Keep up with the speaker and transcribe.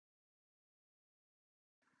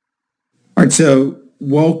All right, so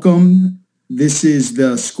welcome. This is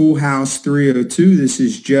the Schoolhouse 302. This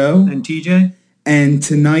is Joe. And TJ? And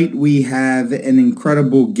tonight we have an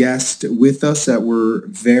incredible guest with us that we're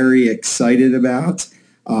very excited about.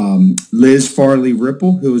 Liz Farley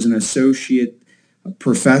Ripple, who is an associate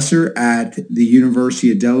professor at the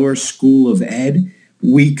University of Delaware School of Ed.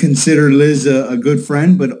 We consider Liz a good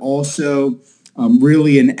friend, but also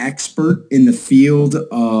really an expert in the field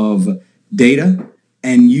of data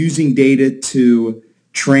and using data to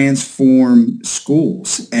transform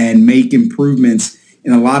schools and make improvements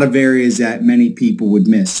in a lot of areas that many people would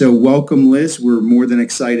miss. So welcome, Liz. We're more than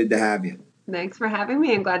excited to have you. Thanks for having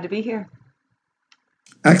me. I'm glad to be here.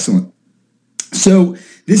 Excellent. So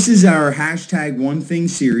this is our hashtag One Thing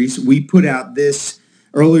series. We put out this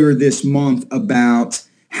earlier this month about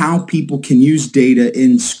how people can use data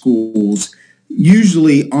in schools,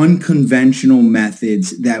 usually unconventional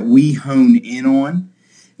methods that we hone in on,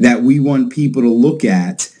 that we want people to look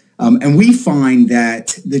at. And we find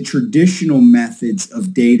that the traditional methods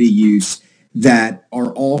of data use that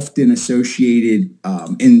are often associated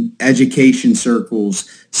in education circles.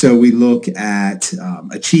 So we look at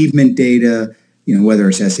achievement data, whether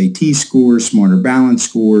it's SAT scores, Smarter Balance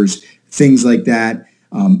scores, things like that.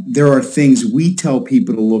 There are things we tell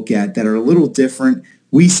people to look at that are a little different.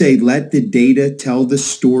 We say, let the data tell the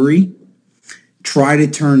story, try to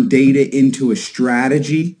turn data into a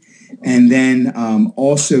strategy, and then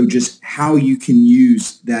also just how you can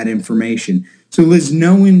use that information. So Liz,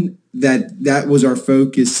 knowing that that was our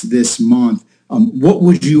focus this month, what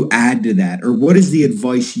would you add to that? Or what is the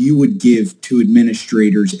advice you would give to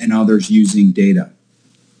administrators and others using data?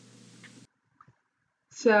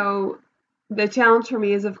 So the challenge for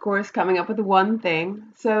me is, of course, coming up with one thing.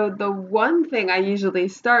 So the one thing I usually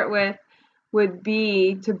start with would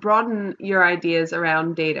be to broaden your ideas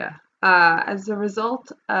around data. As a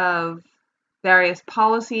result of various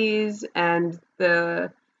policies and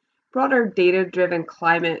the broader data-driven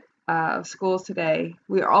climate of schools today,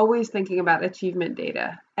 we are always thinking about achievement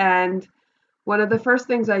data. And one of the first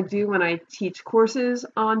things I do when I teach courses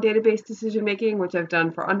on database decision making, which I've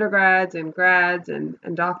done for undergrads and grads and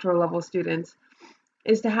doctoral level students,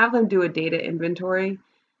 is to have them do a data inventory.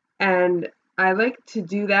 And I like to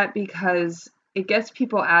do that because it gets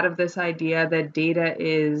people out of this idea that data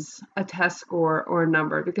is a test score or a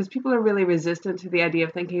number, because people are really resistant to the idea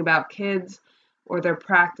of thinking about kids or their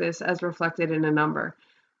practice as reflected in a number.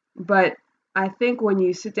 But I think when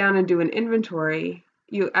you sit down and do an inventory,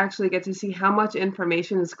 you actually get to see how much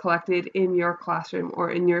information is collected in your classroom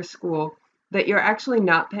or in your school that you're actually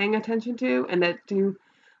not paying attention to, and that do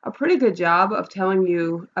a pretty good job of telling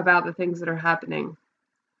you about the things that are happening.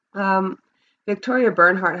 Victoria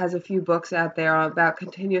Bernhardt has a few books out there about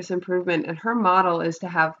continuous improvement, and her model is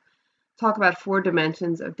to talk about 4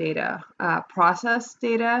 dimensions of data: process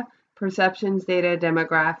data, perceptions data,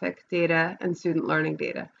 demographic data, and student learning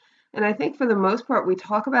data. And I think for the most part, we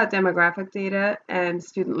talk about demographic data and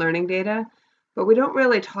student learning data, but we don't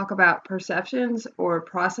really talk about perceptions or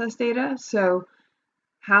process data. So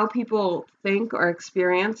how people think or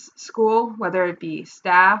experience school, whether it be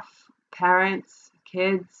staff, parents,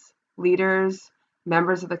 kids, leaders,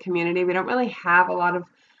 members of the community. We don't really have a lot of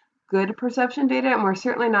good perception data, and we're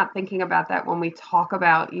certainly not thinking about that when we talk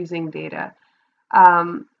about using data.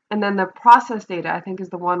 And then the process data, I think, is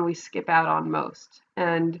the one we skip out on most.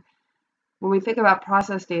 And when we think about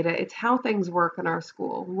process data, it's how things work in our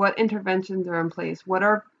school. What interventions are in place? What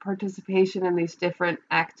are participation in these different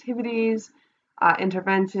activities,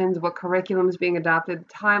 interventions? What curriculum is being adopted?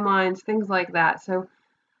 Timelines, things like that. So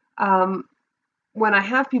when I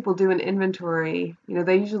have people do an inventory,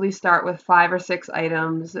 they usually start with 5 or 6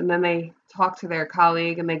 items, and then they talk to their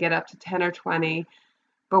colleague and they get up to 10 or 20.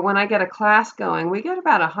 But when I get a class going, we get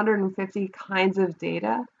about 150 kinds of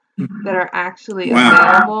data that are actually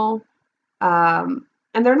available. And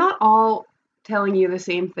they're not all telling you the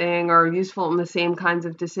same thing or useful in the same kinds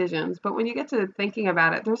of decisions. But when you get to thinking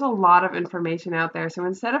about it, there's a lot of information out there. So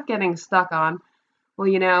instead of getting stuck on,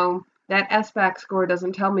 well, that SBAC score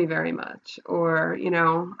doesn't tell me very much, or,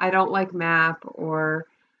 I don't like MAP, or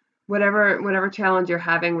whatever challenge you're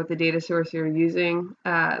having with the data source you're using,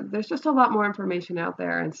 there's just a lot more information out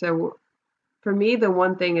there. And so for me, the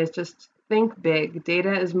one thing is just think big.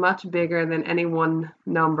 Data is much bigger than any one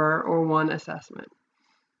number or one assessment.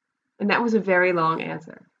 And that was a very long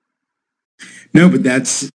answer. No, but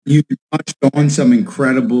you touched on some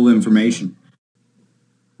incredible information.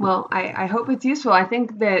 Well, I hope it's useful. I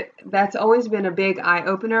think that's always been a big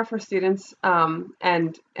eye-opener for students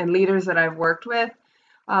and leaders that I've worked with.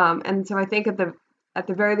 And so I think at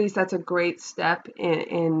the very least, that's a great step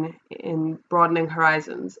in broadening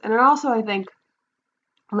horizons. And it also, I think,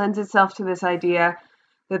 lends itself to this idea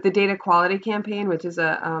that the Data Quality Campaign, which is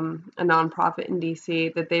a nonprofit in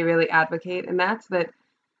DC, that they really advocate, and that's that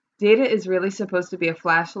data is really supposed to be a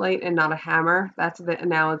flashlight and not a hammer. That's the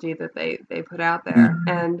analogy that they put out there.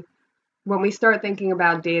 And when we start thinking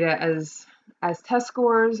about data as test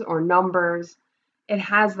scores or numbers, it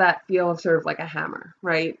has that feel of sort of like a hammer,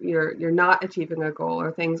 right? You're not achieving a goal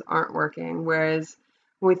or things aren't working. Whereas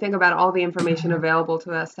when we think about all the information available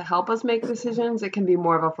to us to help us make decisions, it can be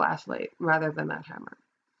more of a flashlight rather than that hammer.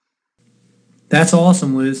 That's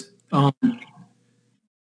awesome, Liz. I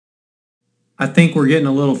think we're getting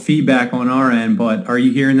a little feedback on our end, but are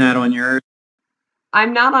you hearing that on your?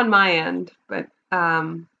 I'm not on my end, but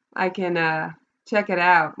I can check it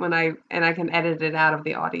out I can edit it out of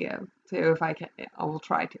the audio too if I can. I will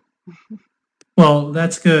try to. Well,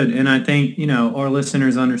 that's good, and I think our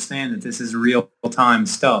listeners understand that this is real time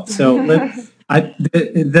stuff. So the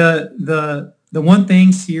one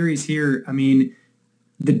thing series here, I mean,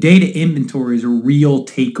 the data inventory is a real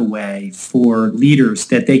takeaway for leaders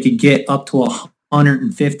that they could get up to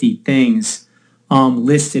 150 things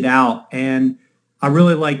listed out. And I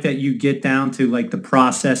really like that you get down to like the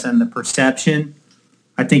process and the perception.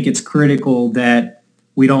 I think it's critical that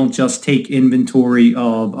we don't just take inventory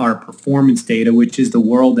of our performance data, which is the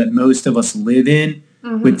world that most of us live in,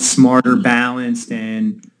 with Smarter Balanced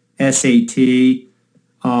and SAT.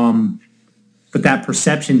 But that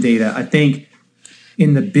perception data, I think,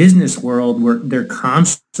 in the business world where they're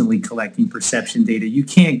constantly collecting perception data, you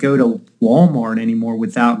can't go to Walmart anymore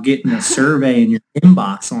without getting a survey in your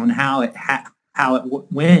inbox on how it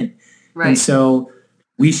went. Right. And so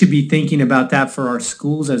we should be thinking about that for our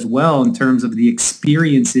schools as well in terms of the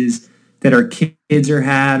experiences that our kids are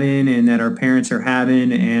having and that our parents are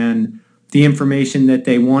having and the information that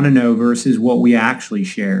they want to know versus what we actually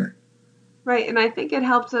share. Right. And I think it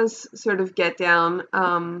helps us sort of get down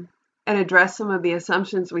and address some of the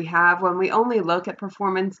assumptions we have when we only look at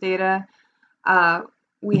performance data.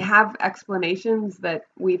 We have explanations that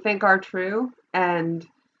we think are true, and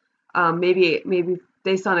maybe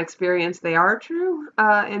based on experience they are true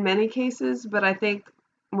in many cases. But I think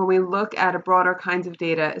when we look at a broader kinds of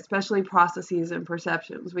data, especially processes and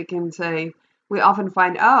perceptions, we can say we often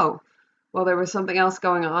find, oh, well, there was something else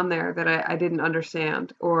going on there that I didn't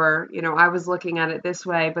understand, or I was looking at it this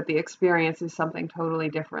way, but the experience is something totally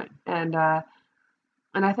different. And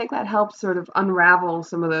I think that helps sort of unravel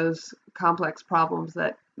some of those complex problems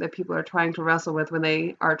that people are trying to wrestle with when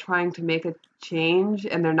they are trying to make a change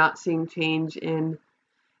and they're not seeing change in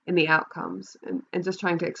the outcomes, and just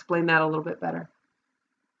trying to explain that a little bit better.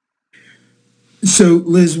 So,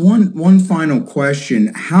 Liz, one final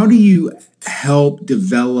question. How do you help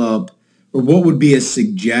develop, or what would be a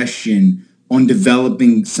suggestion on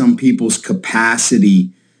developing some people's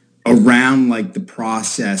capacity around like the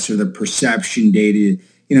process or the perception data,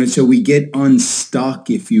 so we get unstuck,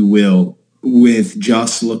 if you will, with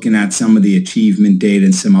just looking at some of the achievement data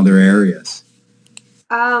in some other areas?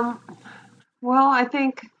 Well, I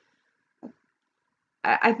think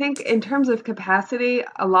in terms of capacity,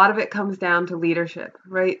 a lot of it comes down to leadership,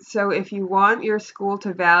 right? So if you want your school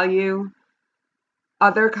to value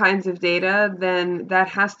other kinds of data, then that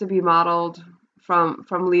has to be modeled from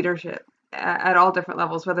leadership at all different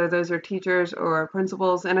levels, whether those are teachers or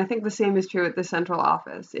principals. And I think the same is true at the central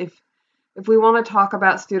office. If we want to talk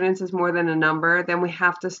about students as more than a number, then we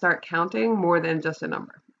have to start counting more than just a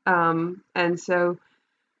number. And so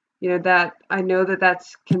that I know that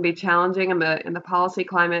can be challenging in the policy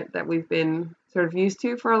climate that we've been sort of used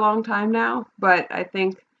to for a long time now. But I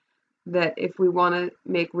think that if we want to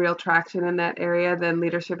make real traction in that area, then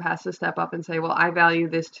leadership has to step up and say, well, I value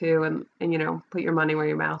this too, and put your money where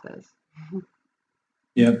your mouth is.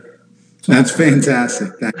 Yep. That's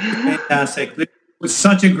fantastic. Fantastic. It was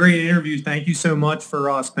such a great interview. Thank you so much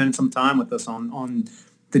for spending some time with us on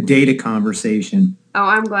the data conversation. Oh,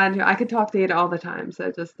 I'm glad I could talk data all the time.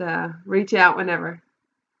 So just reach out whenever.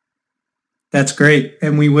 That's great.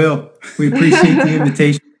 And we will. We appreciate the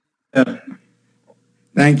invitation.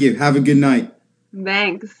 Thank you. Have a good night.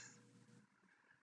 Thanks.